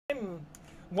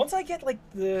Once I get like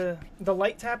the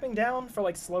light tapping down for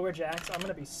like slower jacks, I'm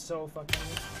gonna be so fucking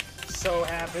so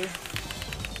happy.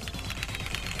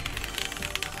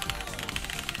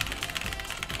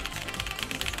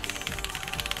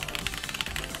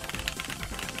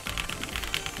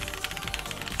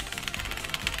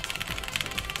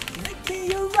 Make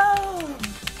me your own.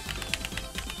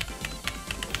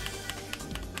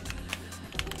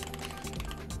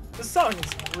 This song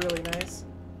is really nice.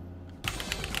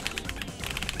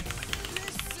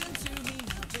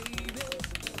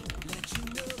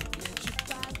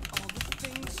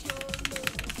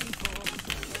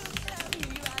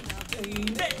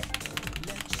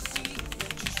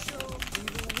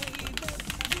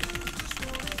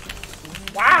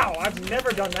 Wow, I've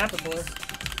never done that before.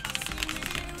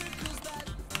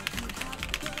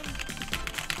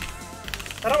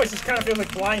 That always just kind of feels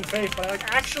like blind faith, but I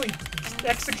like actually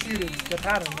executed the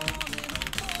pattern, man.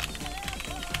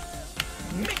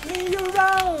 Make me your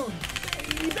own,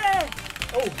 baby.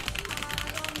 Oh.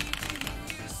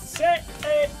 Say,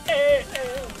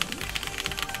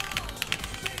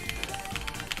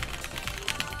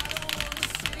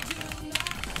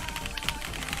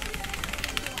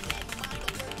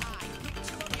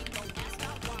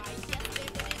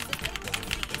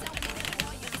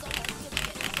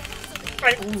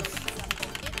 oof.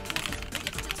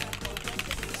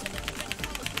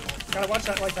 Gotta watch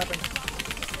that light happen.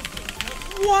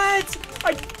 What?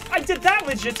 I did that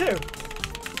legit too.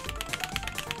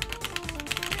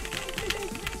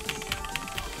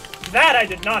 That I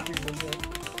did not do legit.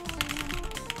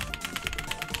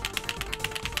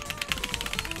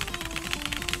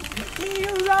 Make me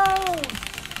alone.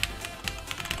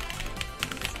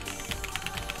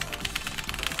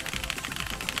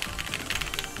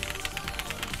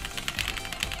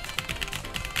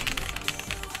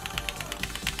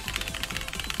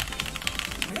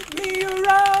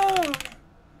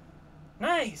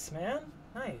 Nice, man.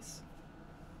 Nice.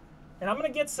 And I'm gonna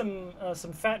get some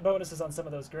fat bonuses on some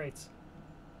of those greats.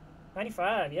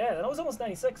 95, yeah, that was almost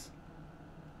 96.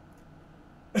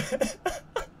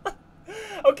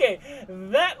 Okay,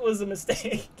 that was a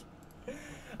mistake.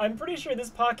 I'm pretty sure this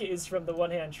pocket is from the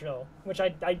one-hand trill, which I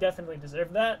definitely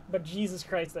deserve that, but Jesus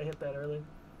Christ, I hit that early.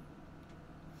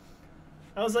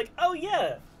 I was like, oh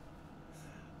yeah,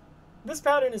 this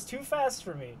pattern is too fast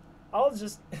for me. I'll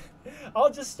just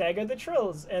stagger the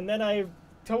trills, and then I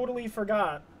totally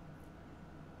forgot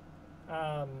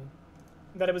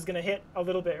that I was gonna hit a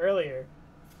little bit earlier,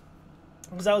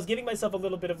 because I was giving myself a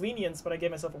little bit of lenience, but I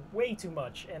gave myself way too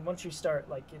much. And once you start,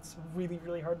 like, it's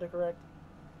really hard to correct.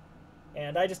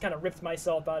 And I just kind of ripped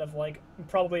myself out of like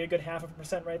probably a good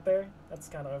 0.5% right there. That's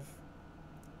kind of,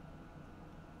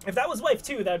 if that was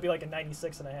WIFE2, that'd be like a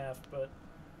 96.5, but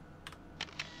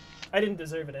I didn't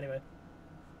deserve it anyway.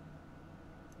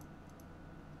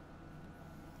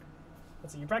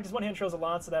 Let's see, you practice one-hand trills a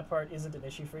lot, so that part isn't an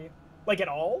issue for you. Like, at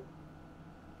all?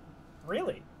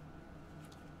 Really?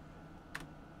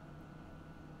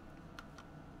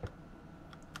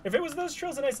 If it was those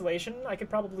trills in isolation, I could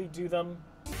probably do them.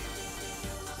 It's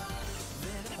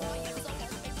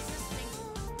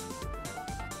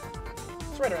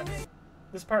right around here.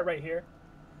 This part right here.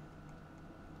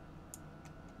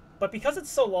 But because it's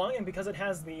so long, and because it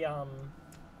has the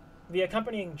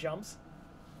accompanying jumps,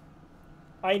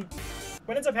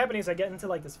 what ends up happening is I get into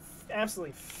like this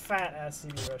absolutely fat-ass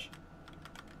CD rush.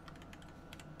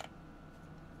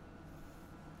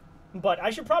 But I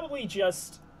should probably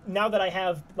just, now that I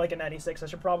have like a 96, I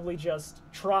should probably just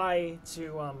try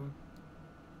to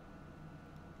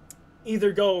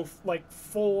either go like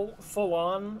full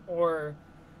on, or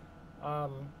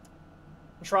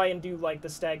try and do like the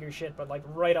stagger shit, but like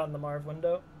right on the Marv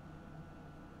window.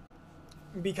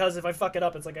 Because if I fuck it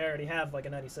up, it's like I already have like a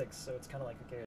 96, so it's kind of like, okay.